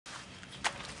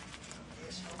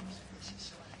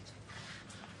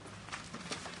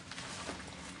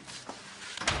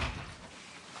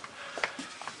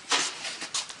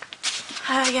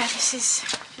Yeah, this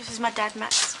is my dad,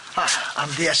 Max. Hi, I'm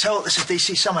DSO. This is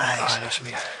DC Summerhayes. Hi, nice to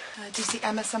meet you. DC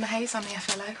Emma Summerhayes, I'm the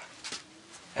FLO.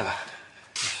 Emma.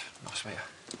 Yes, nice to meet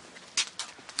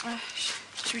you.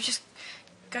 Should we just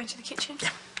go into the kitchen? Yeah.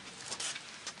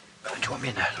 Do you want me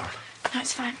in there, Lauren? No,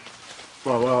 it's fine.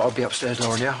 Well, I'll be upstairs,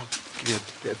 Lauren, yeah? I'll give you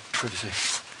a bit of privacy.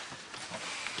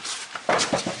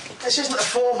 This isn't a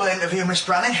formal interview, Miss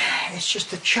Branning. It's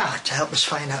just a chat to help us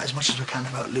find out as much as we can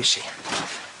about Lucy.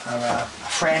 Her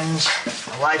friends,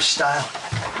 her lifestyle,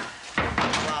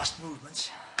 her last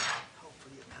movements.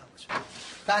 Hopefully it can help us.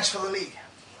 Thanks for the lead.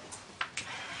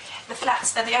 The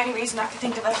flats, they're the only reason I can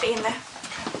think of her being there.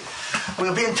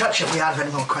 We'll be in touch if we have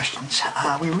any more questions.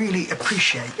 We really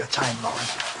appreciate your time, Lauren.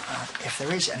 If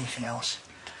there is anything else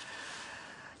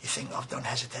you think of, don't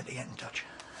hesitate to get in touch.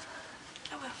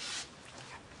 I will.